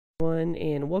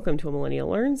And welcome to A Millennial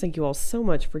Learns. Thank you all so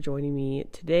much for joining me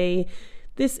today.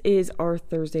 This is our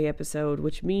Thursday episode,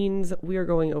 which means we are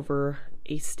going over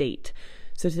a state.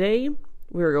 So today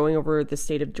we are going over the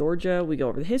state of Georgia. We go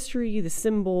over the history, the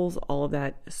symbols, all of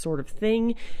that sort of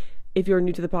thing. If you're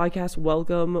new to the podcast,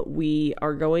 welcome. We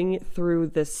are going through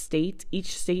the state,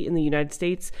 each state in the United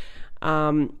States,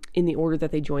 in the order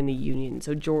that they joined the Union.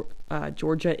 So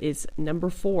Georgia is number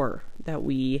 4 that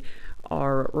we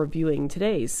are reviewing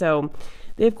today. So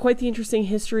they have quite the interesting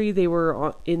history. They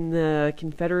were in the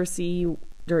Confederacy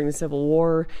during the Civil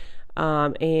War,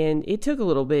 and it took a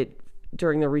little bit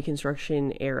during the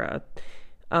Reconstruction era.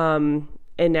 And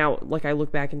now, like, I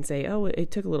look back and say, oh,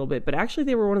 it took a little bit, but actually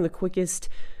they were one of the quickest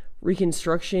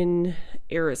Reconstruction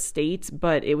era states,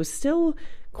 but it was still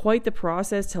quite the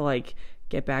process to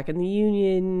get back in the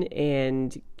Union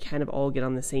and kind of all get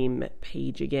on the same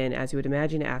page again, as you would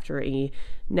imagine, after a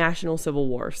national civil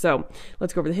war. So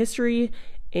let's go over the history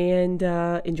and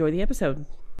enjoy the episode.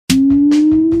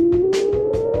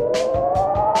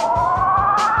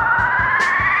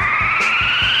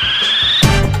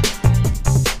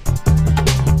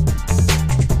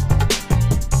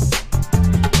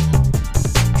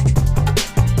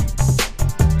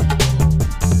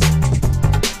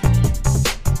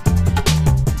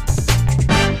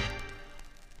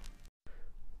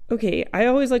 Okay, I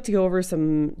always like to go over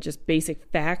some just basic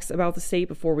facts about the state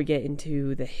before we get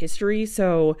into the history.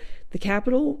 So the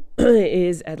capital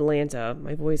is Atlanta.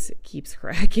 My voice keeps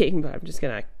cracking, but I'm just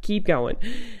going to keep going.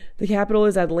 The capital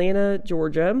is Atlanta,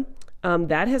 Georgia.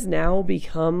 That has now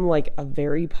become a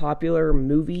very popular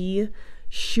movie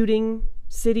shooting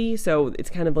city. So it's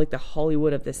kind of like the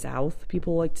Hollywood of the South,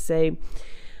 people like to say.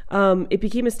 It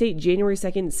became a state January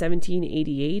 2nd,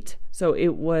 1788. So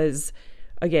it was,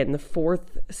 again, the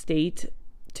 4th state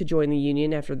to join the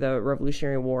Union after the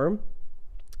Revolutionary War.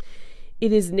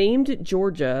 It is named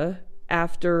Georgia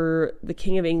after the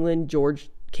King of England,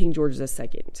 King George II.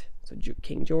 So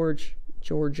King George,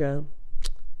 Georgia,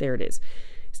 there it is.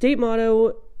 State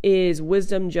motto is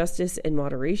wisdom, justice, and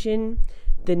moderation.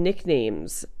 The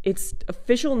nicknames, its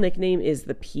official nickname is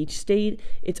the Peach State.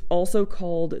 It's also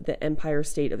called the Empire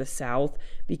State of the South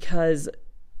because,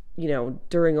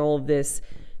 during all of this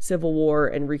Civil War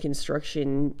and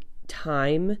Reconstruction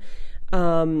time,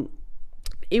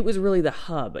 it was really the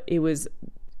hub. It was,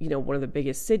 one of the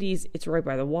biggest cities. It's right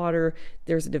by the water.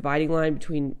 There's a dividing line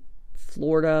between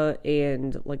Florida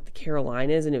and the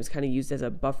Carolinas, and it was kind of used as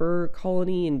a buffer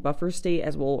colony and buffer state,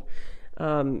 as we'll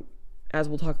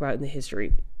talk about in the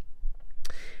history.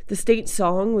 The state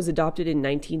song was adopted in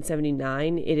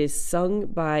 1979. It is sung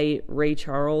by Ray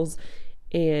Charles,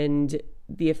 and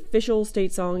the official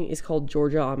state song is called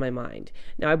Georgia on My Mind.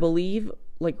 Now, I believe,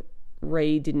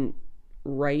 Ray didn't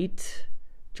write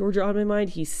Georgia on My Mind.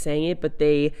 He sang it, but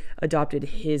they adopted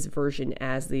his version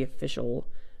as the official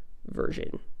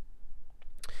version.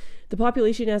 The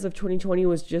population as of 2020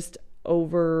 was just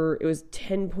over, it was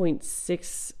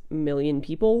 10.6 million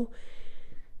people.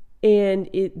 And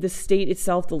the state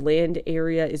itself, the land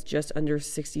area, is just under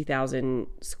 60,000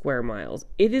 square miles.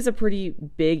 It is a pretty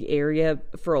big area.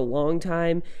 For a long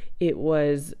time, it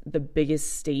was the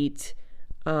biggest state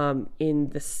in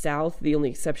the South. The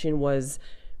only exception was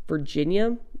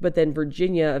Virginia, but then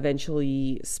Virginia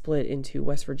eventually split into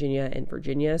West Virginia and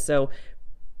Virginia. So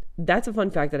that's a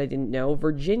fun fact that I didn't know.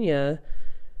 Virginia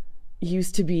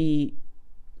used to be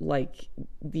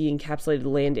the encapsulated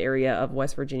land area of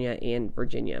West Virginia and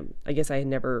Virginia. I guess I had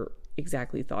never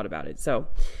exactly thought about it. So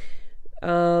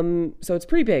it's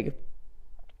pretty big.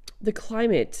 The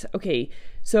climate. Okay.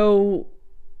 So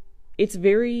it's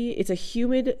a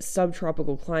humid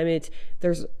subtropical climate.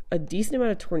 There's a decent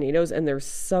amount of tornadoes, and there's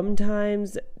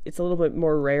sometimes, it's a little bit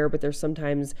more rare, but there's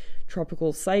sometimes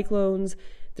tropical cyclones.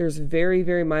 There's very,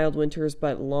 very mild winters,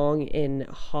 but long and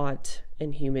hot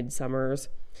and humid summers.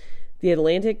 The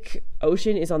Atlantic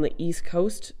Ocean is on the east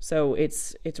coast, so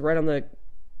it's right on the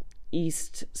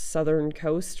east southern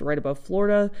coast, right above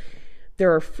Florida.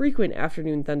 There are frequent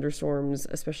afternoon thunderstorms,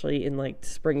 especially in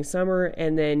spring, summer,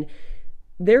 and then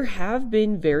there have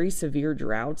been very severe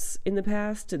droughts in the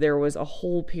past. There was a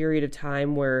whole period of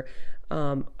time where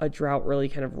a drought really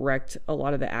kind of wrecked a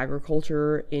lot of the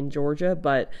agriculture in Georgia,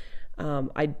 but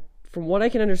from what I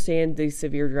can understand, these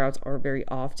severe droughts aren't very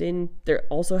often. They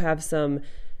also have some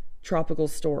tropical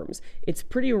storms. It's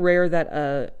pretty rare that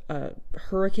a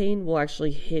hurricane will actually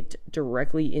hit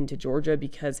directly into Georgia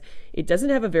because it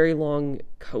doesn't have a very long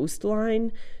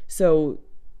coastline. So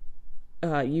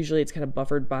usually it's kind of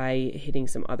buffered by hitting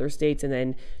some other states, and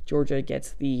then Georgia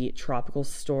gets the tropical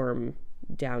storm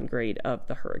downgrade of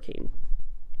the hurricane.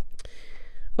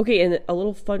 Okay, and a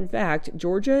little fun fact,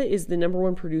 Georgia is the number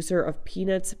one producer of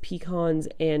peanuts, pecans,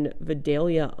 and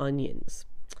Vidalia onions.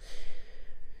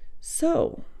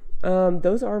 So,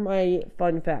 those are my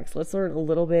fun facts. Let's learn a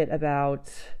little bit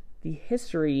about the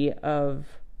history of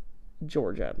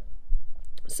Georgia.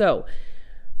 So,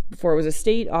 before it was a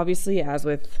state, obviously, as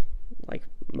with like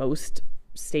most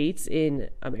states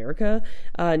in America,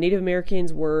 Native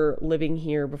Americans were living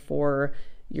here before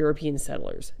European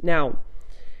settlers. Now,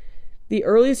 the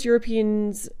earliest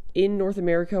Europeans in North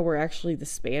America were actually the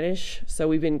Spanish. So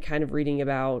we've been kind of reading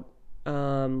about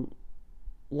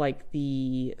like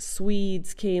the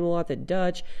Swedes came a lot, the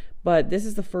Dutch, but this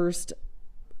is the first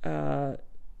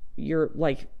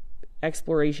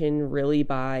exploration really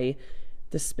by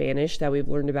the Spanish that we've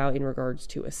learned about in regards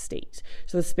to a state.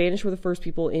 So the Spanish were the first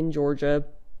people in Georgia.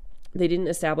 They didn't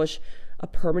establish a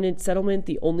permanent settlement.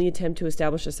 The only attempt to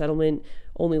establish a settlement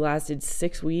only lasted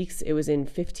 6 weeks. It was in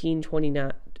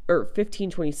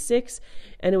 1526,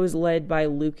 and it was led by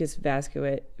Lucas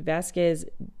Vasquez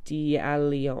de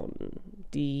Alon.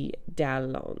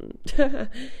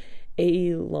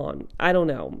 Alon. I don't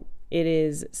know. It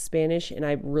is Spanish, and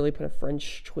I really put a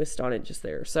French twist on it just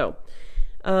there. So,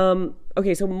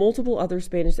 okay, so multiple other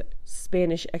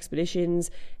Spanish expeditions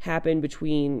happened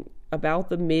between about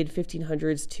the mid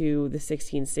 1500s to the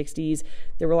 1660s.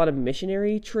 There were a lot of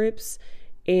missionary trips,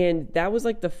 and that was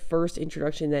like the first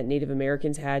introduction that Native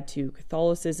Americans had to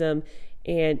Catholicism,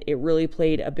 and it really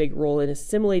played a big role in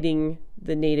assimilating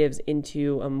the natives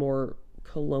into a more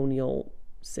colonial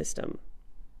system.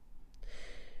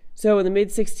 So in the mid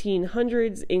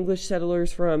 1600s, English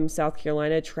settlers from South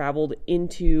Carolina traveled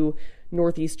into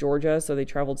northeast Georgia. So they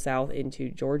traveled south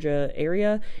into Georgia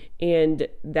area, and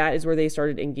that is where they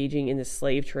started engaging in the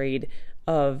slave trade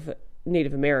of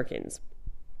Native Americans.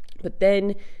 But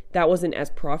then that wasn't as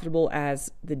profitable as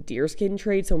the deerskin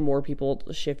trade, so more people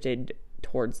shifted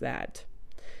towards that.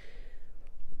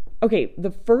 Okay,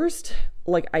 the first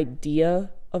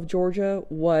idea of Georgia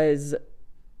was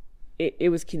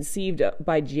it was conceived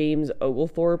by James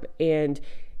Oglethorpe, and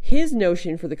his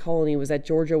notion for the colony was that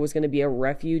Georgia was going to be a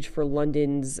refuge for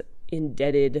London's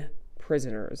indebted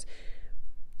prisoners.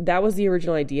 That was the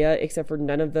original idea, except for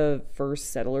none of the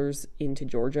first settlers into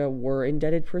Georgia were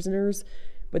indebted prisoners,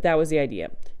 but that was the idea.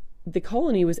 The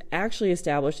colony was actually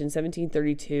established in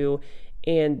 1732,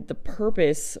 and the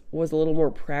purpose was a little more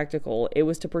practical. It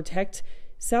was to protect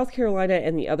South Carolina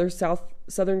and the other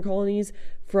southern colonies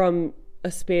from a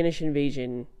Spanish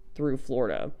invasion through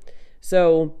Florida.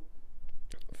 So,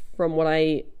 from what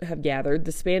I have gathered,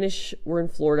 the Spanish were in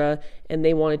Florida and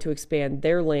they wanted to expand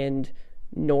their land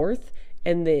north,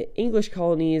 and the English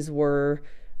colonies were,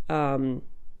 the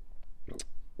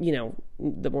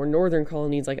more northern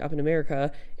colonies like up in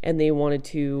America, and they wanted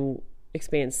to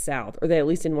expand south, or they at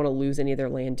least didn't want to lose any of their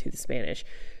land to the Spanish.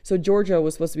 So Georgia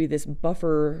was supposed to be this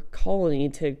buffer colony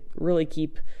to really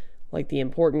keep the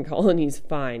important colonies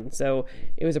fine. So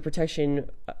it was a protection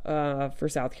for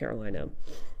South Carolina.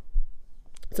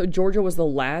 So Georgia was the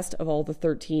last of all the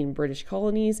 13 British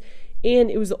colonies,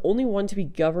 and it was the only one to be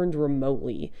governed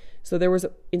remotely. So there was,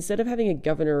 instead of having a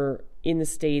governor in the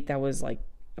state that was a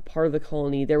part of the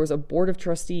colony, there was a Board of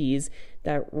Trustees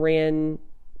that ran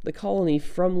the colony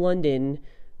from London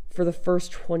for the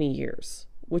first 20 years,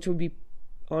 which would be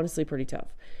honestly pretty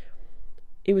tough.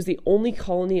 It was the only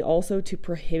colony also to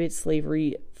prohibit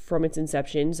slavery from its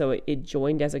inception, so it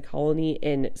joined as a colony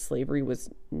and slavery was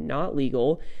not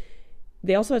legal.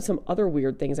 They also had some other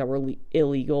weird things that were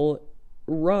illegal.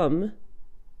 Rum,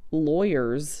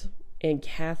 lawyers, and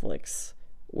Catholics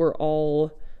were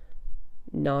all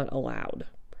not allowed.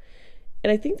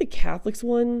 And I think the Catholics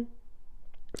one,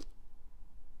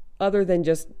 other than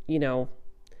just,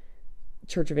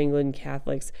 Church of England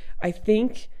Catholics, I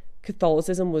think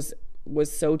Catholicism was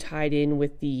so tied in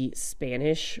with the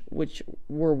Spanish, which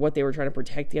were what they were trying to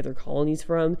protect the other colonies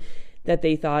from, that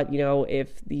they thought,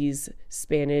 if these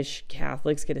Spanish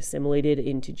Catholics get assimilated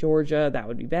into Georgia, that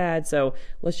would be bad. So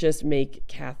let's just make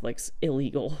Catholics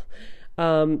illegal.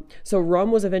 So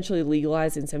rum was eventually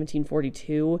legalized in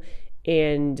 1742,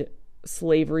 and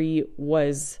slavery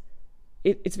was,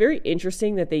 it's very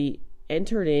interesting that they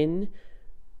entered in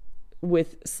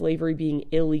with slavery being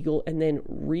illegal and then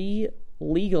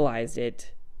legalized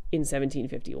it in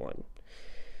 1751.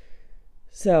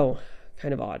 So,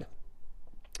 kind of odd.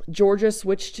 Georgia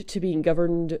switched to being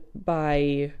governed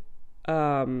by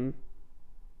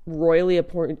royally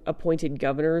appointed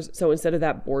governors. So instead of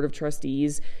that Board of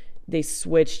Trustees, they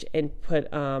switched and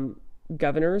put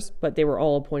governors, but they were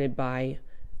all appointed by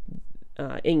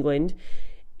England.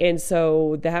 And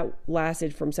so that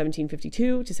lasted from 1752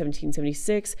 to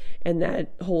 1776, and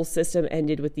that whole system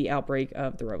ended with the outbreak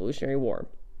of the Revolutionary War.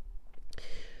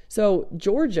 So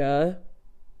Georgia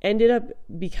ended up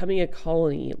becoming a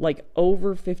colony like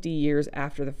over 50 years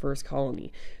after the first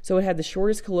colony. So it had the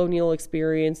shortest colonial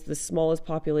experience, the smallest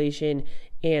population,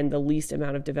 and the least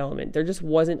amount of development. There just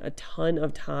wasn't a ton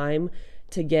of time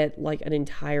to get like an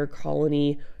entire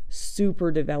colony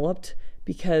super developed,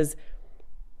 because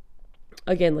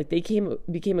again, like they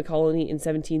became a colony in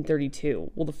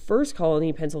 1732. Well, the first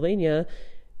colony, Pennsylvania,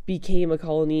 became a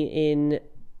colony in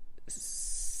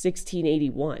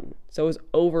 1681. So it was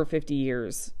over 50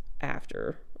 years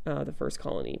after the first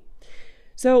colony.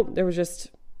 So there was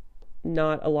just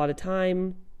not a lot of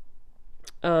time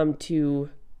to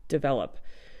develop.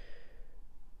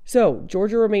 So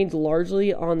Georgia remained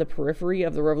largely on the periphery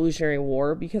of the Revolutionary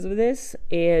War because of this,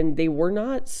 and they were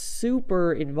not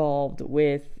super involved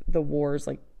with the war's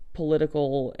like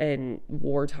political and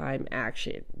wartime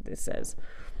action, this says.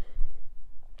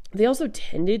 They also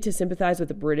tended to sympathize with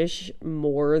the British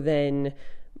more than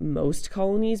most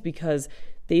colonies because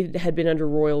they had been under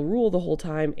royal rule the whole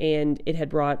time, and it had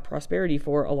brought prosperity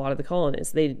for a lot of the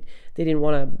colonists. They didn't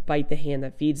want to bite the hand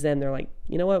that feeds them. They're like,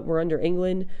 you know what, we're under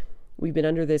England. We've been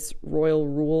under this royal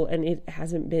rule, and it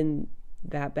hasn't been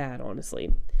that bad,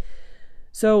 honestly.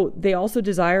 So they also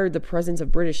desired the presence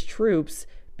of British troops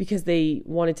because they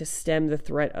wanted to stem the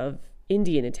threat of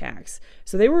Indian attacks.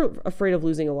 So they were afraid of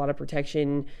losing a lot of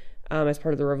protection as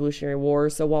part of the Revolutionary War.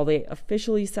 So while they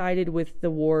officially sided with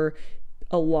the war,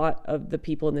 a lot of the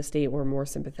people in the state were more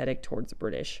sympathetic towards the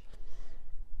British.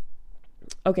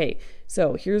 Okay,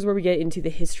 so here's where we get into the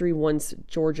history once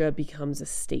Georgia becomes a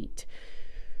state.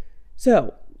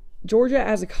 So, Georgia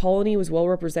as a colony was well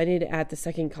represented at the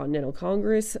Second Continental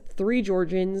Congress. 3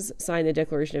 Georgians signed the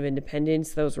Declaration of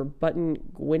Independence. Those were Button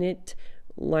Gwinnett,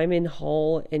 Lyman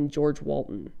Hall, and George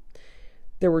Walton.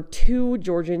 There were 2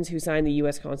 Georgians who signed the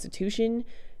U.S. Constitution,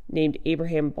 named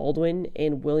Abraham Baldwin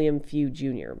and William Few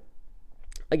Jr.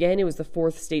 Again, it was the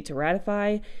 4th state to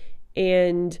ratify,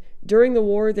 and during the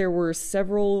war, there were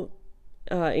several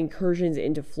incursions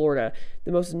into Florida.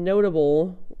 The most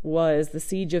notable was the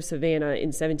Siege of Savannah in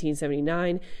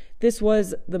 1779. This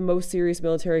was the most serious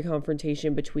military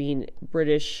confrontation between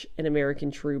British and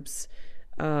American troops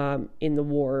in the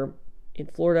war in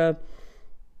Florida.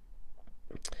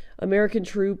 American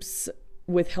troops,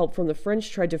 with help from the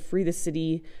French, tried to free the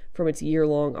city from its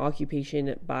year-long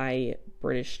occupation by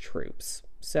British troops.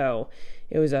 So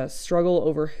it was a struggle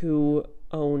over who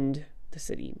owned the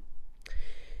city.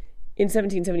 In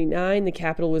 1779, the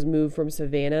capital was moved from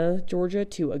Savannah, Georgia,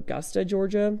 to Augusta,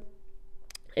 Georgia.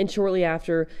 And shortly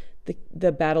after,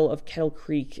 the Battle of Kettle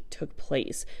Creek took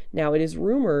place. Now, it is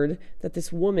rumored that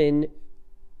this woman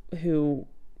who,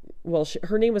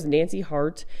 her name was Nancy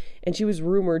Hart, and she was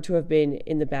rumored to have been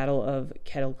in the Battle of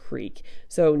Kettle Creek.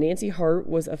 So Nancy Hart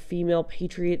was a female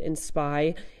patriot and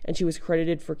spy, and she was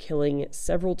credited for killing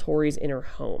several Tories in her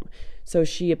home. So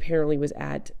she apparently was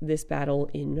at this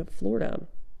battle in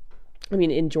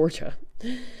Georgia.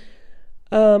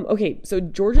 Okay, so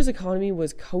Georgia's economy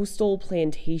was coastal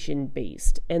plantation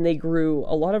based, and they grew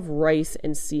a lot of rice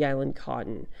and Sea Island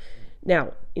cotton.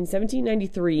 Now, in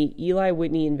 1793, Eli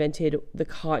Whitney invented the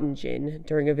cotton gin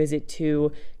during a visit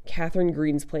to Catherine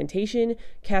Greene's plantation.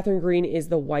 Catherine Greene is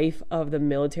the wife of the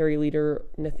military leader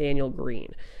Nathaniel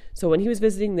Greene. So when he was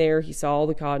visiting there, he saw all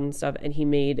the cotton stuff, and he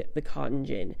made the cotton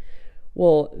gin.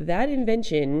 Well, that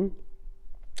invention,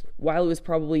 while it was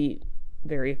probably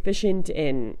very efficient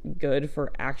and good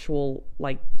for actual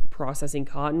processing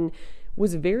cotton,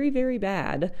 was very, very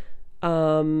bad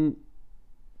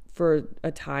for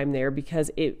a time there,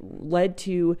 because it led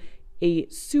to a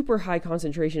super high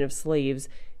concentration of slaves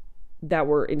that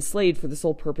were enslaved for the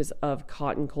sole purpose of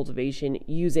cotton cultivation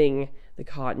using the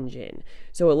cotton gin.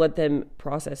 So it let them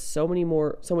process so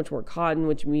much more cotton,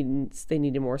 which means they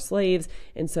needed more slaves.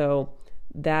 And so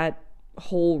that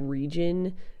whole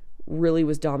region really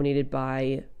was dominated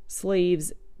by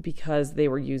slaves because they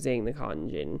were using the cotton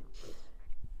gin.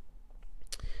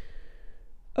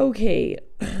 Okay,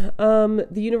 the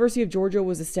University of Georgia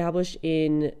was established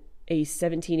in a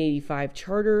 1785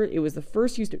 charter. It was the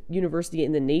first university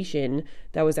in the nation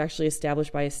that was actually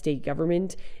established by a state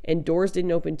government, and doors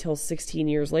didn't open until 16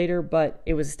 years later, but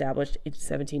it was established in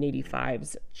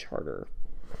 1785's charter.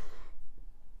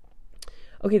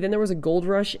 Okay, then there was a gold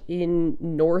rush in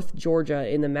North Georgia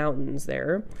in the mountains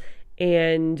there,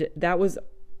 and that was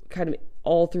kind of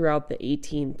all throughout the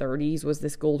 1830s was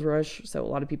this gold rush. So a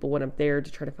lot of people went up there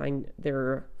to try to find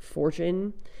their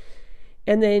fortune.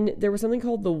 And then there was something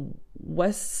called the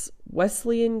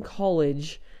Wesleyan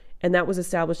College, and that was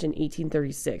established in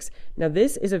 1836. Now,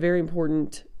 this is a very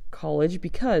important college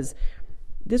because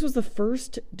this was the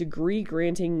first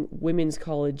degree-granting women's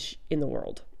college in the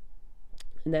world,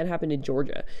 and that happened in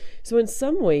Georgia. So in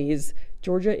some ways,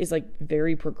 Georgia is like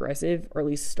very progressive, or at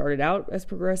least started out as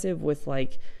progressive, with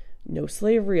like no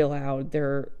slavery allowed.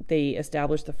 They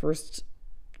established the first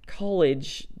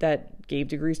college that gave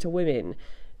degrees to women.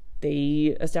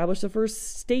 They established the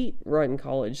first state-run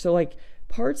college. So like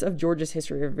parts of Georgia's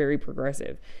history are very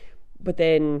progressive, but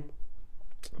then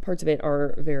parts of it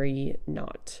are very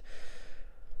not.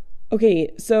 Okay,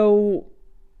 so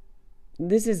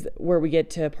this is where we get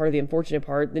to part of the unfortunate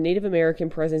part. The Native American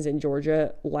presence in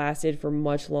Georgia lasted for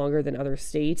much longer than other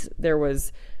states.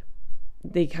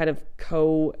 They kind of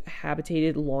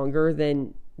cohabitated longer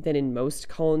than in most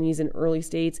colonies in early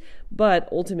states, but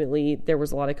ultimately there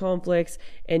was a lot of conflicts,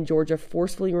 and Georgia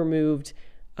forcefully removed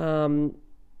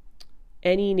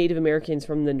any Native Americans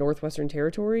from the Northwestern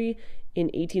Territory in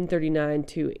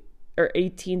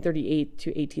 1838 to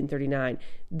 1839.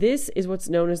 This is what's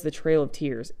known as the Trail of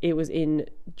Tears. It was in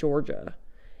Georgia,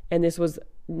 and it was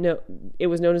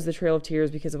known as the Trail of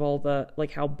Tears because of all the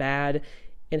like how bad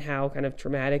and how kind of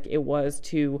traumatic it was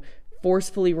to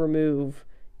forcefully remove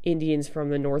Indians from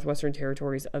the Northwestern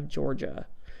Territories of Georgia.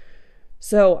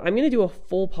 So I'm going to do a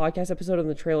full podcast episode on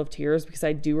the Trail of Tears because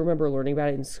I do remember learning about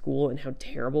it in school and how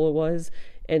terrible it was.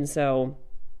 And so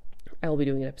I will be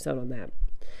doing an episode on that.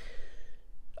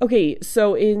 Okay,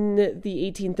 so in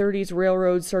the 1830s,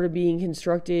 railroads started being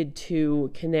constructed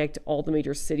to connect all the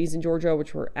major cities in Georgia,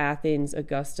 which were Athens,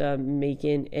 Augusta,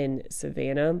 Macon, and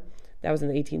Savannah. That was in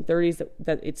the 1830s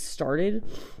that it started.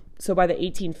 So by the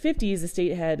 1850s, the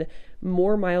state had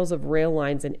more miles of rail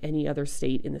lines than any other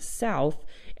state in the South,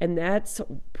 and that's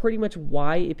pretty much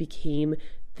why it became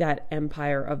that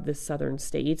empire of the southern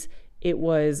states. It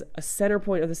was a center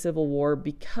point of the Civil War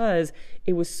because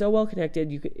it was so well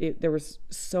connected. There was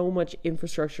so much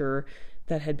infrastructure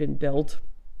that had been built,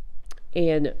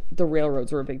 and the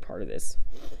railroads were a big part of this.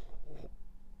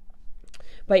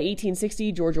 By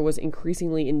 1860, Georgia was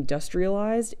increasingly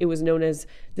industrialized.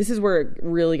 This is where it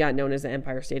really got known as the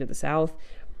Empire State of the South.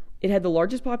 It had the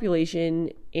largest population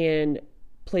and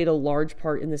played a large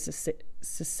part in the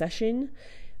secession.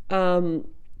 And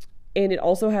it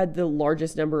also had the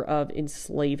largest number of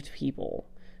enslaved people.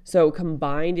 So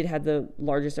combined, it had the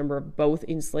largest number of both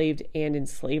enslaved and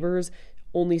enslavers,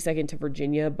 only second to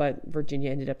Virginia, but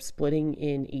Virginia ended up splitting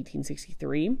in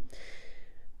 1863.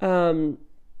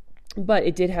 But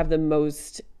it did have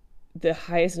the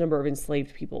highest number of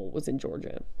enslaved people was in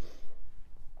Georgia.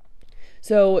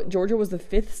 So Georgia was the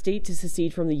fifth state to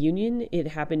secede from the Union. It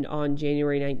happened on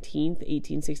January 19th,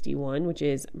 1861, which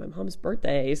is my mom's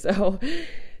birthday. So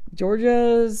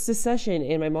Georgia's secession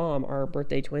and my mom are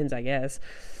birthday twins, I guess.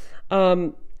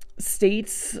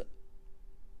 States,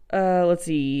 let's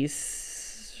see.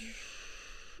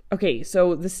 Okay,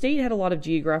 so the state had a lot of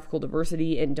geographical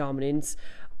diversity and dominance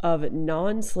of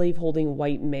non-slaveholding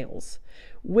white males,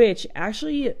 which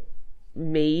actually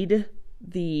made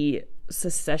the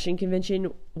secession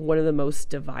convention one of the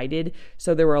most divided.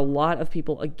 So there were a lot of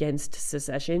people against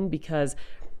secession because,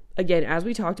 again, as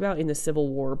we talked about in the Civil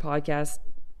War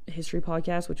history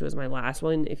podcast, which was my last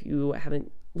one. If you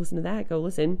haven't listened to that, go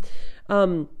listen.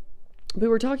 We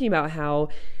were talking about how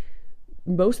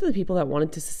most of the people that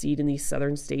wanted to secede in these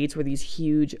southern states were these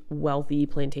huge, wealthy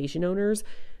plantation owners,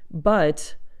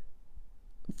 but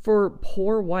for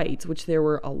poor whites, which there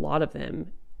were a lot of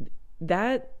them,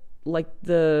 that like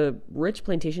the rich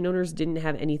plantation owners didn't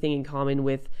have anything in common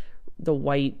with the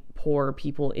white poor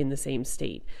people in the same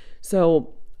state.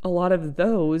 So a lot of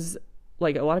those,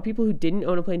 like a lot of people who didn't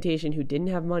own a plantation, who didn't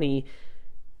have money,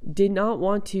 did not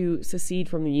want to secede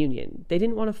from the Union. They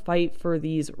didn't want to fight for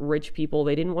these rich people.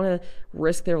 They didn't want to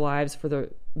risk their lives for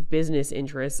the business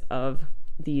interests of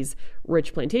these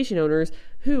rich plantation owners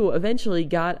who eventually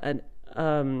got an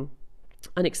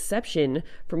exception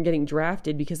from getting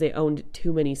drafted because they owned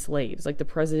too many slaves. Like the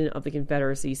president of the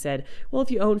Confederacy said, well, if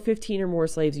you own 15 or more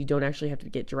slaves, you don't actually have to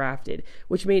get drafted,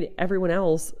 which made everyone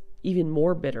else even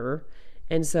more bitter.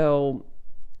 And so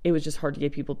it was just hard to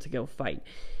get people to go fight.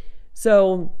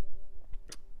 So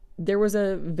there was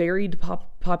a varied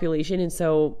population. And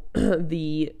so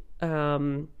the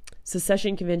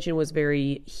secession convention was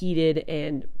very heated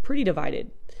and pretty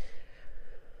divided.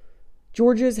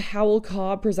 Georgia's Howell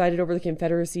Cobb presided over the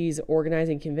Confederacy's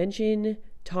organizing convention.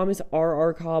 Thomas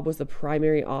R.R. Cobb was the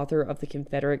primary author of the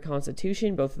Confederate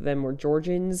Constitution. Both of them were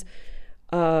Georgians.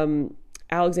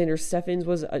 Alexander Stephens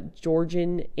was a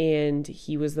Georgian, and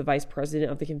he was the vice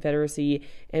president of the Confederacy.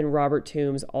 And Robert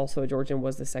Toombs, also a Georgian,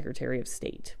 was the Secretary of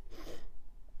State.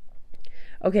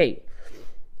 Okay,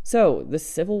 so the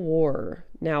Civil War.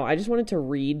 Now, I just wanted to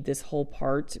read this whole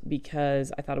part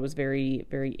because I thought it was very,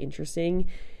 very interesting.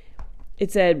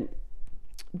 It said,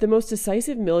 the most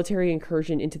decisive military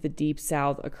incursion into the Deep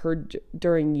South occurred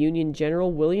during Union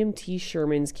General William T.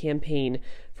 Sherman's campaign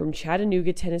from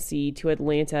Chattanooga, Tennessee to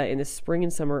Atlanta in the spring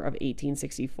and summer of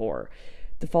 1864.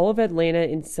 The fall of Atlanta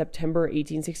in September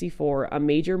 1864, a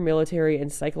major military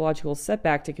and psychological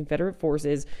setback to Confederate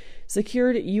forces,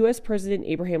 secured U.S. President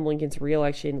Abraham Lincoln's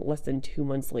re-election less than 2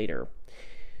 months later.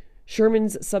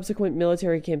 Sherman's subsequent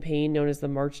military campaign, known as the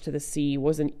March to the Sea,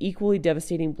 was an equally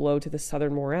devastating blow to the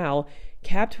Southern morale,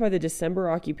 capped by the December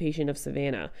occupation of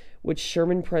Savannah, which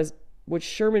Sherman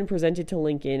presented to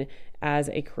Lincoln as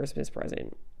a Christmas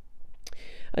present.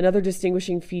 Another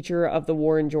distinguishing feature of the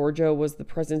war in Georgia was the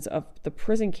presence of the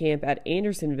prison camp at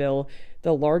Andersonville,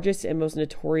 the largest and most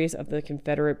notorious of the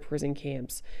Confederate prison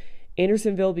camps.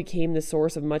 Andersonville became the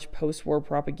source of much post-war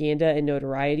propaganda and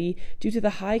notoriety due to the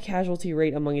high casualty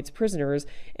rate among its prisoners,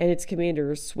 and its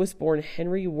commander, Swiss-born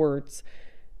Henry Wirz,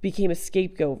 became a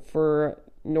scapegoat for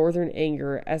Northern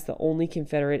anger as the only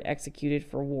Confederate executed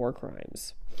for war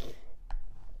crimes.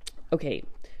 Okay,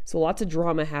 so lots of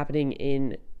drama happening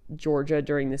in Georgia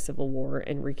during the Civil War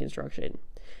and Reconstruction.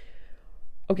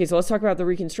 Okay, so let's talk about the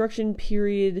Reconstruction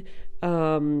period.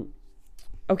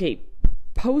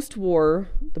 Post-war,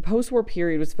 the post-war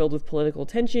period was filled with political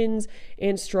tensions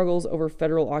and struggles over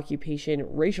federal occupation,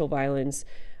 racial violence,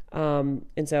 and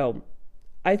so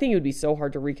I think it would be so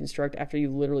hard to reconstruct after you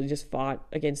literally just fought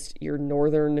against your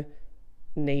northern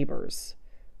neighbors.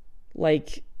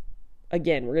 Like,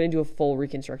 again, we're going to do a full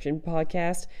reconstruction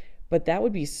podcast, but that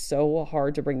would be so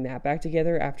hard to bring that back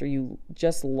together after you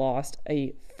just lost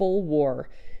a full war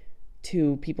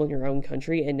to people in your own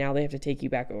country, and now they have to take you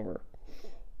back over.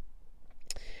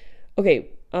 Okay,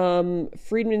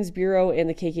 Freedmen's Bureau and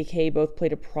the KKK both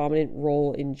played a prominent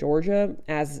role in Georgia,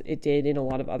 as it did in a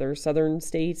lot of other southern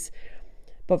states.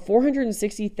 But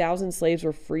 460,000 slaves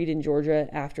were freed in Georgia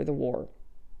after the war.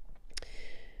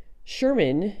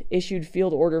 Sherman issued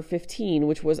Field Order 15,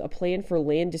 which was a plan for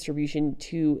land distribution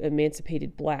to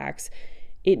emancipated blacks.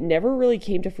 It never really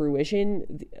came to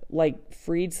fruition. Like,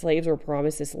 freed slaves were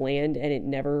promised this land, and it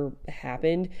never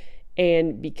happened.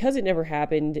 And because it never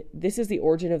happened, this is the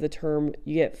origin of the term,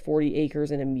 you get 40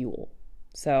 acres and a mule.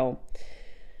 So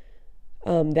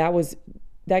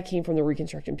that came from the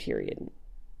Reconstruction period.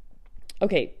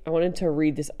 Okay, I wanted to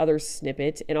read this other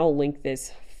snippet, and I'll link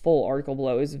this full article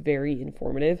below. It's very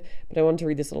informative, but I wanted to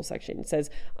read this little section. It says,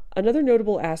 another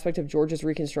notable aspect of Georgia's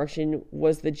Reconstruction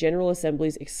was the General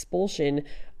Assembly's expulsion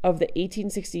of the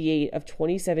 1868 of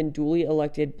 27 duly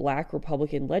elected black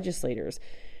Republican legislators,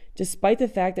 despite the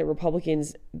fact that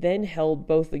Republicans then held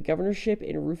both the governorship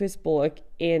in Rufus Bullock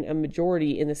and a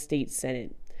majority in the state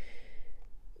Senate.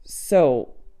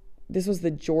 So, this was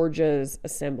the Georgia's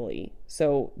assembly.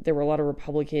 So, there were a lot of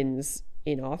Republicans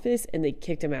in office, and they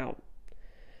kicked him out.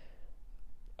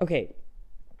 Okay,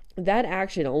 that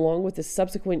action, along with the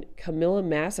subsequent Camilla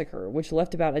massacre, which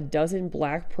left about a dozen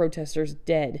black protesters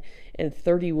dead and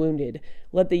 30 wounded,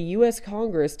 led the U.S.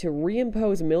 Congress to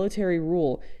reimpose military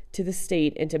rule to the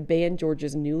state and to ban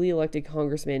Georgia's newly elected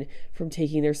congressmen from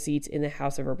taking their seats in the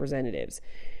House of Representatives.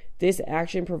 This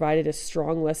action provided a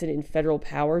strong lesson in federal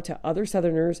power to other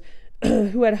Southerners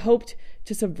who had hoped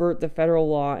to subvert the federal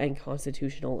law and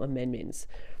constitutional amendments.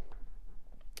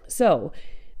 So,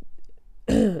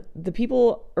 the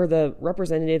people, or the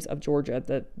representatives of Georgia,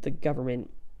 the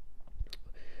government,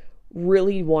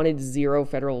 really wanted zero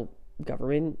federal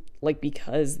government, like,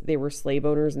 because they were slave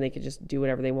owners and they could just do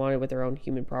whatever they wanted with their own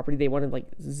human property. They wanted like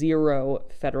zero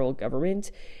federal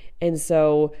government. And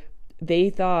so they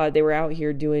thought they were out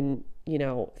here doing,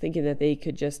 thinking that they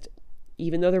could just,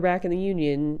 even though they're back in the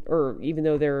Union, or even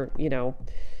though they're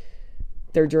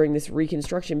during this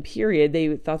Reconstruction period,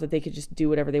 they thought that they could just do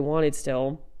whatever they wanted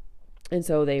still. And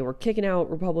so they were kicking out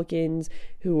Republicans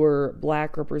who were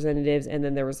black representatives. And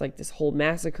then there was like this whole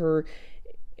massacre,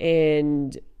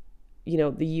 and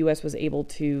the U.S. was able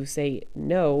to say,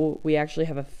 no, we actually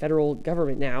have a federal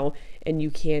government now, and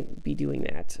you can't be doing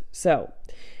that. So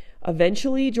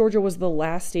eventually, Georgia was the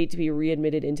last state to be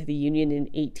readmitted into the Union in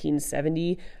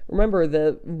 1870. Remember,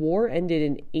 the war ended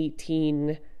in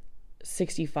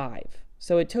 1865.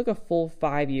 So it took a full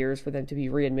 5 years for them to be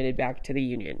readmitted back to the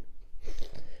Union.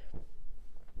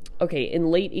 Okay, in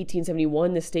late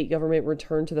 1871, the state government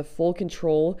returned to the full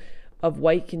control of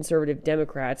white conservative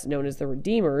Democrats known as the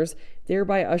Redeemers,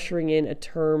 thereby ushering in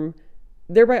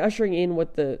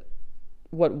what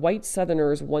white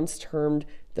Southerners once termed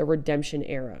the Redemption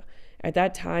era. At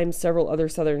that time, several other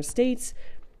Southern states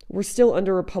were still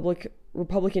under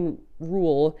Republican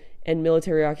rule and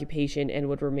military occupation, and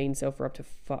would remain so for up to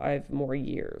 5 more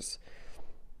years.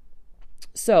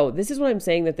 So this is what I'm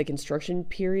saying, that the construction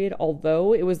period,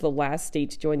 although it was the last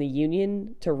state to join the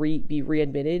Union to be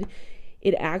readmitted,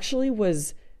 it actually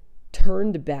was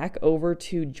turned back over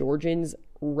to Georgians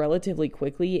relatively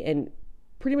quickly, and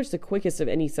pretty much the quickest of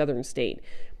any southern state.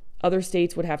 Other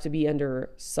states would have to be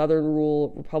under Southern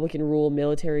rule, Republican rule,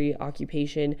 military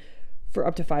occupation for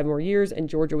up to 5 more years, and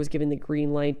Georgia was given the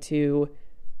green light to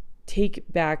take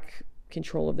back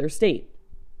control of their state.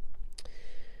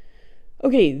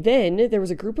 Okay, then there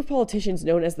was a group of politicians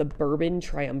known as the Bourbon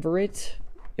Triumvirate.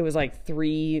 It was like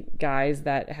 3 guys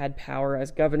that had power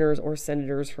as governors or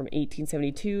senators from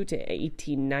 1872 to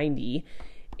 1890,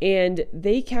 and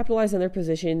they capitalized on their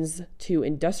positions to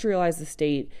industrialize the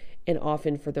state, and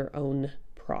often for their own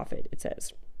profit, it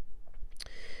says.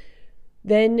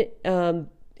 Then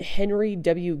Henry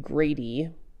W.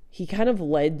 Grady, he kind of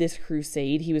led this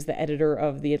crusade. He was the editor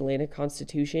of the Atlanta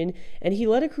Constitution, and he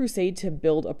led a crusade to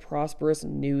build a prosperous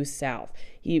New South.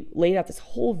 He laid out this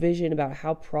whole vision about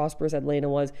how prosperous Atlanta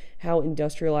was, how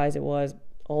industrialized it was,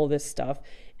 all this stuff.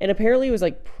 And apparently it was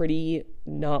like pretty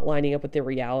not lining up with the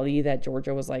reality that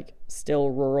Georgia was like still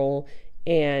rural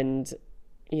and,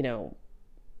 you know,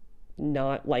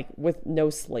 not like with no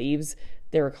slaves,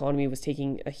 their economy was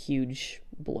taking a huge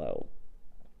blow.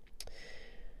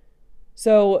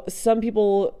 So some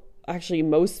people, actually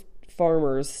most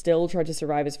farmers still tried to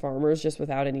survive as farmers just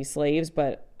without any slaves,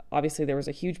 but obviously there was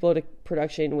a huge blow to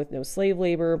production with no slave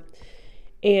labor.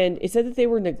 And it said that they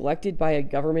were neglected by a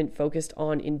government focused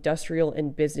on industrial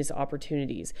and business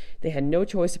opportunities. They had no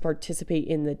choice to participate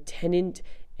in the tenant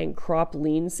and crop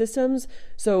lien systems.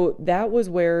 So that was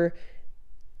where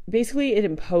basically it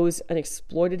imposed an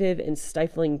exploitative and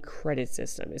stifling credit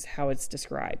system, is how it's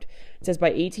described. It says by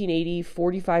 1880,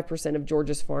 45% of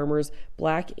Georgia's farmers,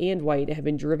 black and white, had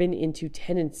been driven into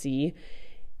tenancy.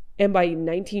 And by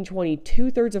 1920,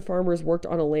 2/3 of farmers worked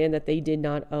on a land that they did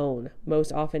not own,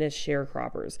 most often as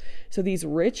sharecroppers. So these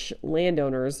rich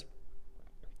landowners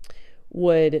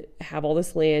would have all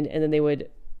this land, and then they would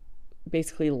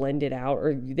basically lend it out,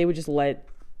 or they would just let,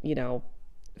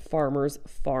 farmers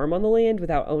farm on the land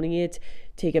without owning it,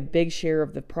 take a big share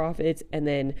of the profits, and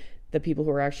then the people who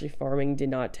were actually farming did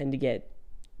not tend to get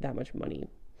that much money.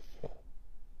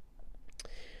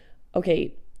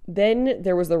 Okay, then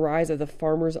there was the rise of the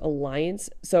Farmers Alliance.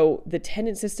 So the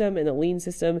tenant system and the lien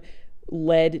system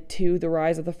led to the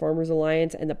rise of the Farmers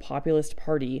Alliance and the Populist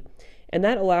Party. And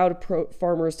that allowed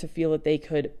farmers to feel that they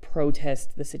could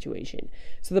protest the situation.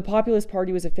 So the Populist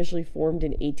Party was officially formed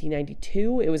in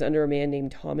 1892. It was under a man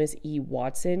named Thomas E.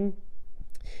 Watson.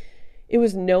 It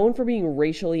was known for being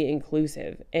racially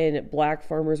inclusive, and black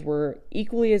farmers were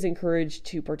equally as encouraged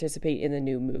to participate in the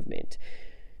new movement.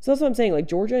 So that's what I'm saying. Like,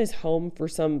 Georgia is home for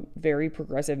some very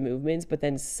progressive movements, but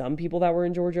then some people that were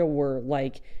in Georgia were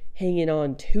like hanging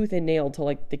on tooth and nail to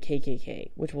like the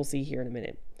KKK, which we'll see here in a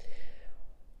minute.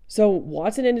 So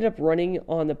Watson ended up running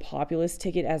on the populist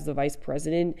ticket as the vice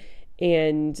president,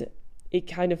 and it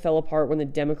kind of fell apart when the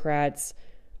Democrats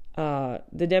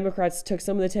took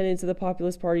some of the tenets of the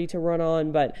Populist Party to run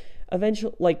on, but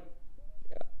eventually,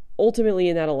 ultimately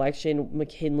in that election,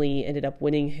 McKinley ended up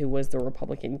winning, who was the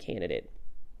Republican candidate.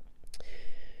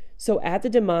 So at the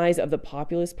demise of the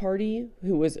Populist Party,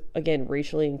 who was, again,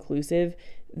 racially inclusive,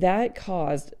 that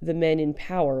caused the men in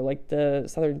power, like the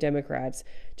Southern Democrats,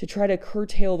 to try to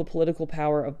curtail the political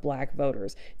power of black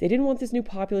voters. They didn't want this new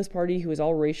Populist Party, who was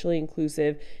all racially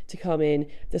inclusive, to come in.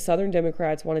 The Southern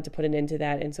Democrats wanted to put an end to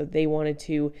that, and so they wanted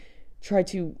to try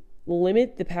to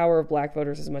limit the power of black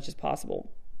voters as much as possible.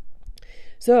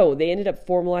 So they ended up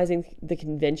formalizing the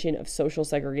Convention of Social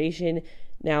Segregation.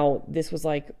 Now, this was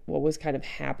like what was kind of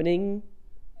happening,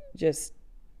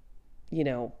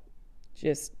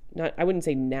 not, I wouldn't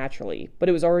say naturally, but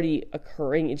it was already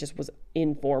occurring. It just was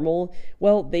informal.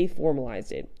 Well, they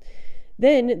formalized it.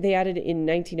 Then they added in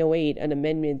 1908 an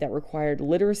amendment that required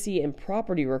literacy and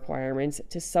property requirements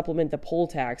to supplement the poll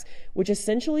tax, which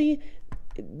essentially,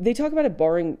 they talk about it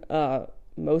barring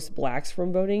most blacks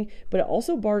from voting, but it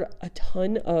also barred a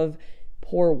ton of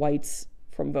poor whites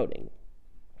from voting.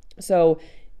 So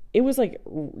it was like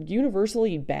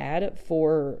universally bad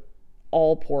for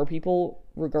all poor people,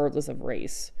 regardless of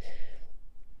race.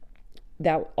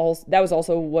 That was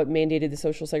also what mandated the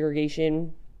social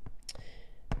segregation.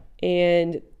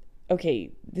 And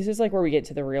okay, this is like where we get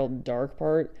to the real dark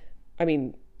part. I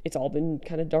mean, it's all been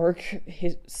kind of dark,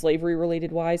 slavery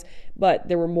related wise, but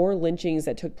there were more lynchings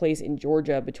that took place in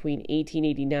Georgia between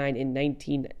 1889 and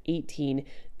 1918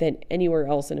 than anywhere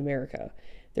else in America.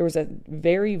 There was a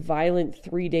very violent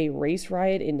 3-day race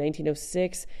riot in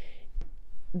 1906.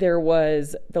 There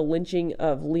was the lynching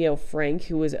of Leo Frank,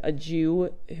 who was a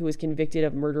Jew who was convicted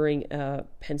of murdering a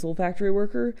pencil factory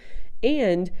worker.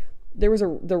 And there was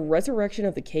the resurrection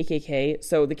of the KKK.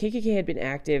 So the KKK had been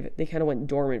active. They kind of went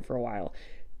dormant for a while.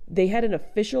 They had an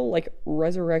official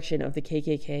resurrection of the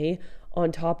KKK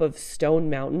on top of Stone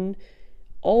Mountain.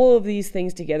 All of these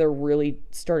things together really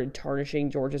started tarnishing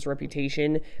Georgia's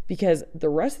reputation, because the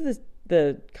rest of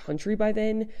the country by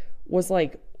then was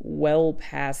well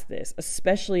past this,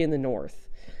 especially in the north.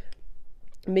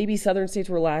 Maybe southern states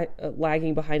were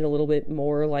lagging behind a little bit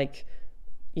more. I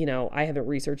haven't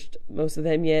researched most of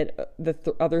them yet.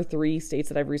 The other 3 states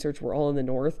that I've researched were all in the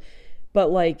north.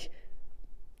 But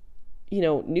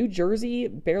New Jersey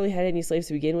barely had any slaves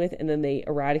to begin with, and then they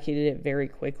eradicated it very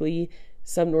quickly.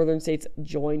 Some northern states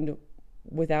joined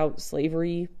without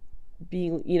slavery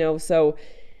being, so,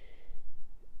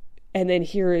 and then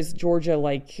here is Georgia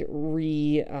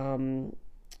revitalizing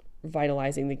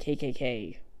the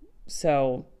KKK.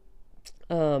 So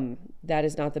that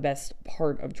is not the best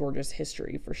part of Georgia's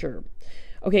history for sure.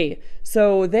 Okay,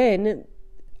 so then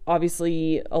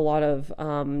obviously a lot of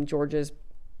Georgia's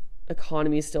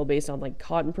economy is still based on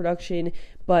cotton production,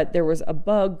 but there was a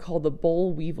bug called the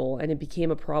boll weevil, and it became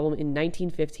a problem in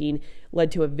 1915, led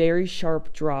to a very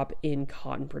sharp drop in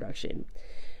cotton production.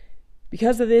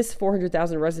 Because of this,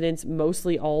 400,000 residents,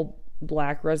 mostly all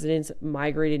black residents,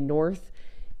 migrated north,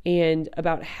 and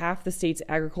about half the state's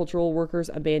agricultural workers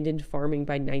abandoned farming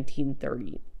by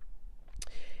 1930.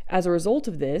 As a result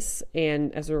of this,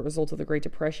 and as a result of the Great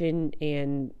Depression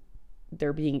and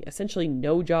there being essentially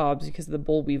no jobs because of the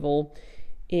boll weevil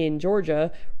in Georgia,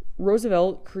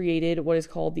 Roosevelt created what is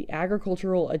called the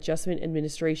Agricultural Adjustment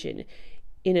Administration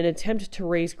in an attempt to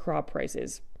raise crop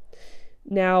prices.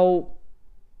 Now,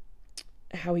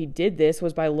 how he did this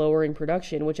was by lowering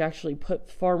production, which actually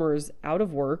put farmers out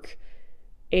of work,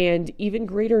 and even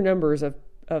greater numbers of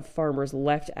farmers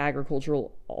left agriculture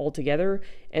altogether,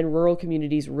 and rural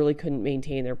communities really couldn't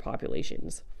maintain their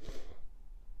populations.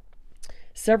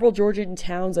 Several Georgian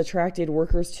towns attracted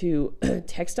workers to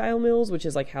textile mills, which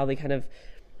is how they kind of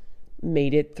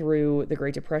made it through the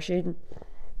Great Depression.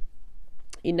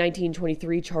 In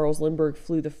 1923, Charles Lindbergh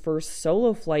flew the first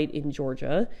solo flight in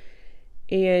Georgia,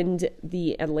 and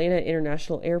the Atlanta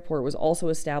International Airport was also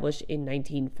established in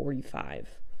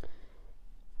 1945.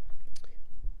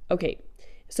 Okay,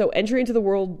 so entry into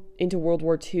World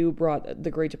War II brought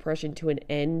the Great Depression to an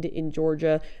end in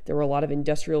Georgia. There were a lot of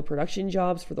industrial production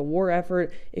jobs for the war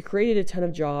effort. It created a ton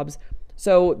of jobs.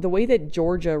 So the way that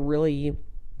Georgia really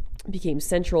became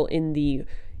central in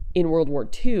World War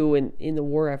II and in the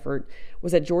war effort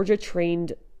was that Georgia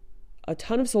trained a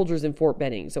ton of soldiers in Fort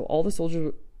Benning. So all the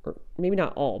soldiers, or maybe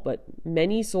not all, but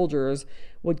many soldiers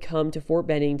would come to Fort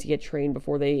Benning to get trained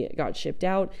before they got shipped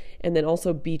out. And then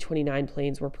also B-29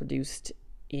 planes were produced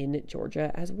in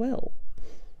Georgia as well.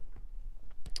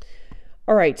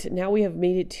 All right, now we have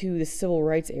made it to the Civil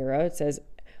Rights era. It says,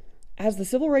 as the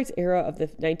Civil Rights era of the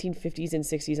 1950s and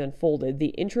 60s unfolded, the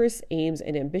interests, aims,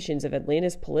 and ambitions of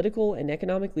Atlanta's political and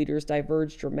economic leaders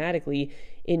diverged dramatically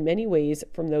in many ways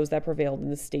from those that prevailed in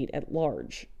the state at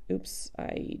large. Oops,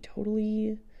 I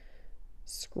totally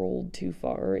scrolled too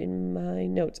far in my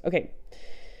notes. Okay.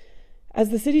 As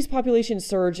the city's population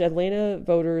surged, Atlanta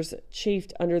voters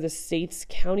chafed under the state's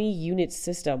county unit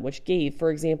system, which gave,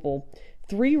 for example,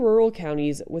 3 rural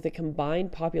counties with a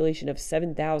combined population of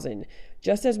 7,000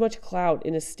 just as much clout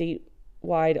in a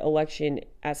statewide election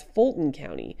as Fulton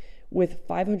County, with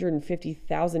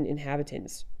 550,000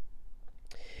 inhabitants.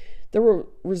 The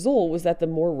result was that the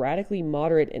more radically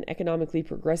moderate and economically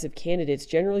progressive candidates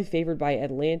generally favored by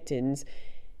Atlantans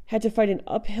had to fight an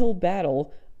uphill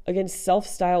battle against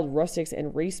self-styled rustics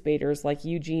and race baiters like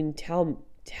Eugene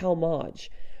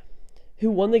Talmadge, who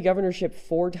won the governorship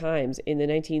 4 times in the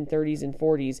 1930s and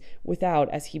 40s without,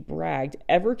 as he bragged,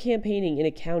 ever campaigning in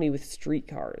a county with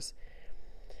streetcars.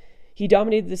 He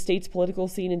dominated the state's political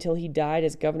scene until he died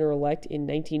as governor-elect in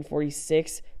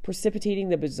 1946, precipitating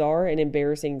the bizarre and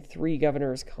embarrassing 3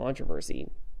 governors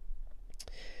controversy.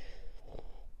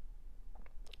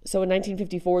 So in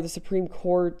 1954, the Supreme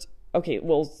Court...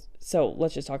 So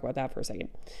let's just talk about that for a second.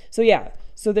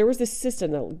 So there was this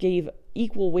system that gave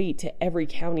equal weight to every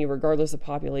county regardless of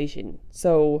population.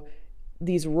 So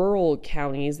these rural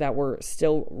counties that were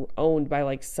still owned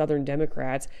by Southern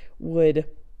Democrats would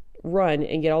run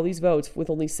and get all these votes with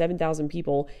only 7,000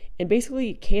 people and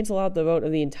basically cancel out the vote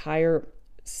of the entire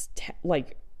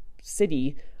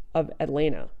city of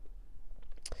Atlanta.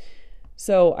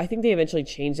 So I think they eventually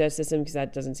changed that system because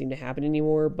that doesn't seem to happen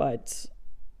anymore, but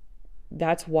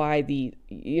that's why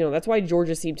that's why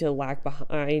Georgia seemed to lag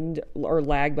behind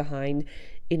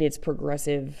in its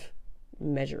progressive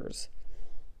measures.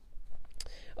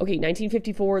 Okay,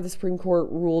 1954, the Supreme Court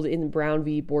ruled in Brown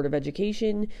v. Board of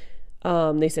Education.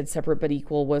 They said separate but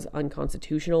equal was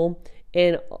unconstitutional.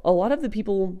 And a lot of the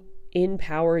people in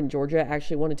power in Georgia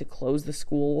actually wanted to close the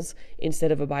schools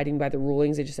instead of abiding by the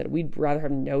rulings. They just said, we'd rather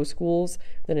have no schools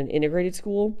than an integrated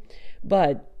school.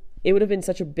 But it would have been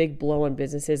such a big blow on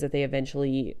businesses that they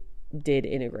eventually did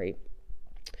integrate.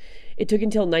 It took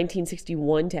until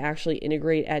 1961 to actually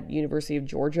integrate at University of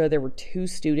Georgia. There were 2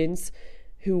 students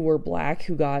who were Black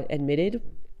who got admitted.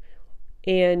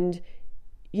 And,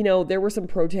 there were some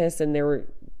protests and there were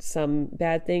some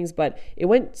bad things, but it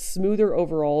went smoother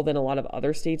overall than a lot of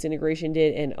other states' integration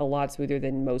did, and a lot smoother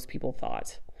than most people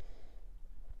thought.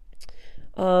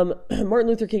 Martin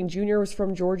Luther King Jr. was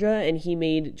from Georgia, and he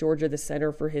made Georgia the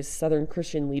center for his Southern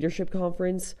Christian Leadership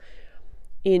Conference.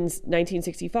 In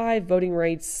 1965,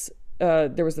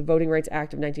 there was the Voting Rights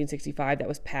Act of 1965 that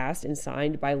was passed and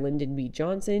signed by Lyndon B.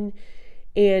 Johnson,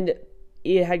 and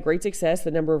it had great success.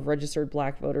 The number of registered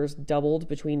Black voters doubled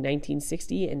between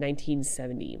 1960 and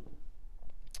 1970.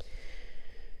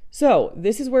 So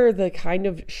this is where the kind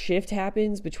of shift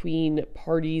happens between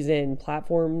parties and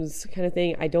platforms kind of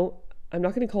thing. I'm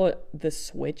not going to call it the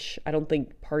switch. I don't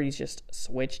think parties just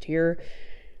switched here,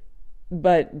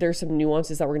 but there's some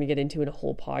nuances that we're going to get into in a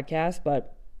whole podcast.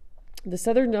 But the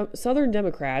Southern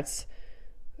Democrats,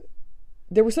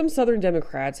 there were some Southern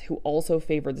Democrats who also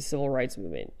favored the civil rights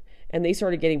movement, and they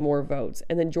started getting more votes.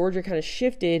 And then Georgia kind of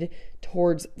shifted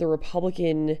towards the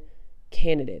Republican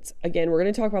candidates. Again, we're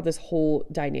going to talk about this whole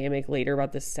dynamic later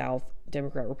about the South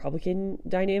Democrat-Republican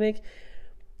dynamic.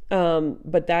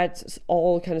 But that's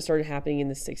all kind of started happening in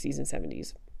the 60s and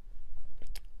 70s.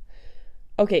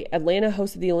 Okay, Atlanta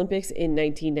hosted the Olympics in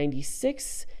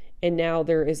 1996, and now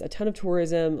there is a ton of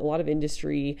tourism, a lot of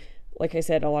industry. Like I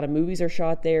said, a lot of movies are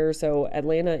shot there. So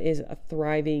Atlanta is a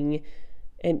thriving,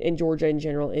 and Georgia in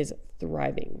general is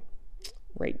thriving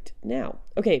right now.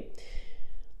 Okay,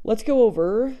 let's go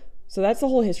over. So that's the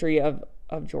whole history of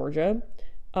Georgia.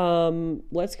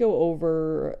 Let's go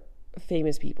over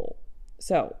famous people.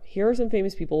 So here are some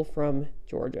famous people from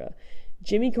Georgia: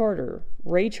 Jimmy Carter,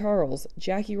 Ray Charles,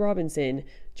 Jackie Robinson,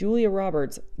 Julia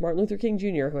Roberts, Martin Luther King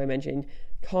Jr., who I mentioned,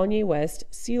 Kanye West,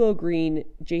 CeeLo Green,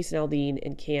 Jason Aldean,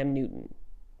 and Cam Newton.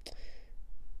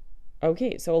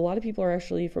 Okay, so a lot of people are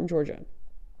actually from Georgia.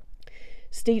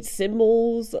 State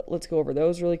symbols, let's go over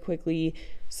those really quickly.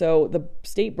 So the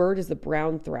state bird is the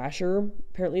brown thrasher.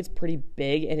 Apparently it's pretty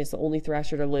big, and it's the only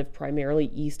thrasher to live primarily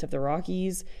east of the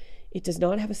Rockies. It does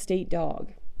not have a state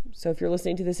dog. So if you're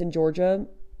listening to this in Georgia,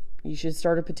 you should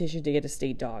start a petition to get a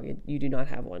state dog. You do not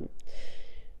have one.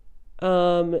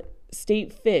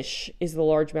 State fish is the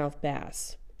largemouth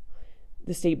bass.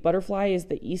 The state butterfly is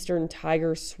the eastern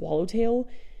tiger swallowtail.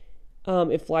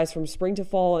 It flies from spring to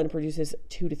fall and produces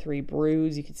 2 to 3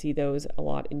 broods. You can see those a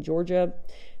lot in Georgia.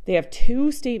 They have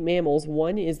 2 state mammals.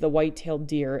 One is the white-tailed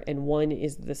deer, and one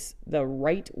is the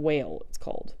right whale, it's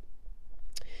called.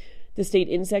 The state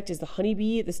insect is the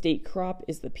honeybee. The state crop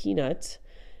is the peanut.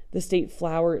 The state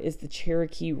flower is the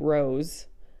Cherokee rose.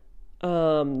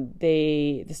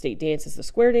 The state dance is the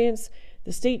square dance.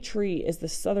 The state tree is the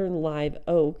southern live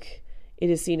oak. It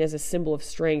is seen as a symbol of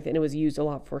strength, and it was used a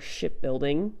lot for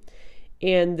shipbuilding.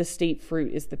 And the state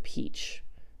fruit is the peach.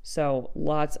 So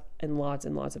lots and lots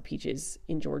and lots of peaches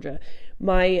in Georgia.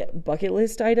 My bucket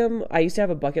list item, I used to have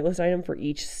a bucket list item for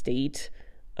each state.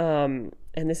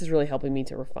 And this is really helping me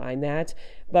to refine that.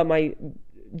 But my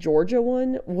Georgia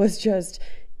one was just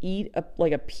eat a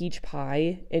peach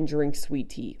pie and drink sweet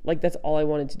tea. Like, that's all I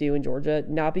wanted to do in Georgia.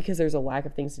 Not because there's a lack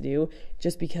of things to do,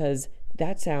 just because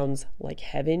that sounds like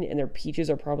heaven, and their peaches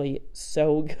are probably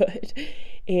so good.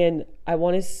 And I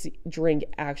want to drink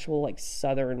actual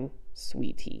Southern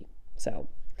sweet tea. So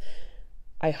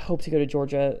I hope to go to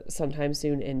Georgia sometime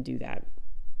soon and do that.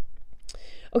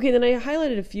 Okay, then I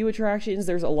highlighted a few attractions.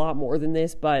 There's a lot more than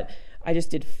this, but I just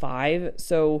did 5.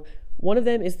 So one of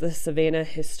them is the Savannah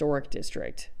Historic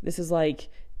District. This is like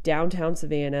downtown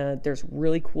Savannah. There's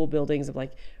really cool buildings of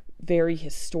very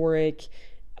historic,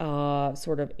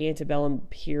 sort of antebellum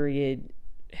period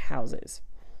houses.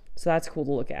 So that's cool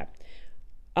to look at.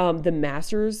 The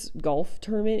Masters Golf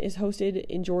Tournament is hosted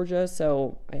in Georgia,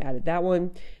 so I added that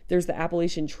one. There's the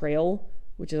Appalachian Trail,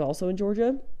 which is also in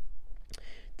Georgia.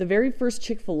 The very first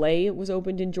Chick-fil-A was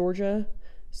opened in Georgia,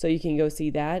 so you can go see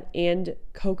that. And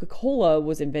Coca-Cola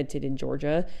was invented in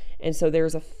Georgia, and so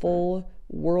there's a full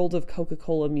World of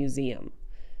Coca-Cola museum.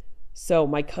 So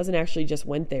my cousin actually just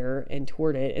went there and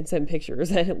toured it and sent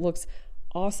pictures, and it looks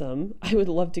awesome. I would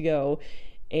love to go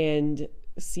and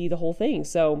see the whole thing.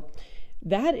 So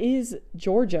that is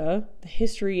Georgia, the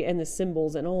history and the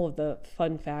symbols and all of the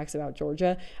fun facts about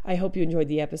Georgia. I hope you enjoyed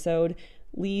the episode.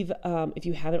 Leave, if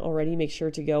you haven't already, make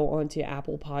sure to go onto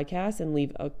Apple Podcasts and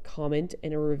leave a comment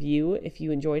and a review if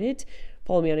you enjoyed it.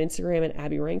 Follow me on Instagram at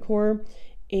Abby Rancor.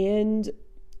 And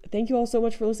thank you all so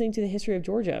much for listening to the history of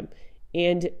Georgia.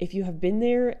 And if you have been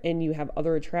there and you have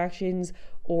other attractions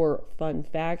or fun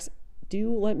facts,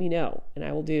 do let me know and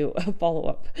I will do a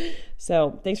follow-up.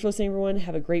 So thanks for listening, everyone.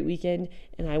 Have a great weekend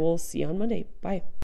and I will see you on Monday. Bye.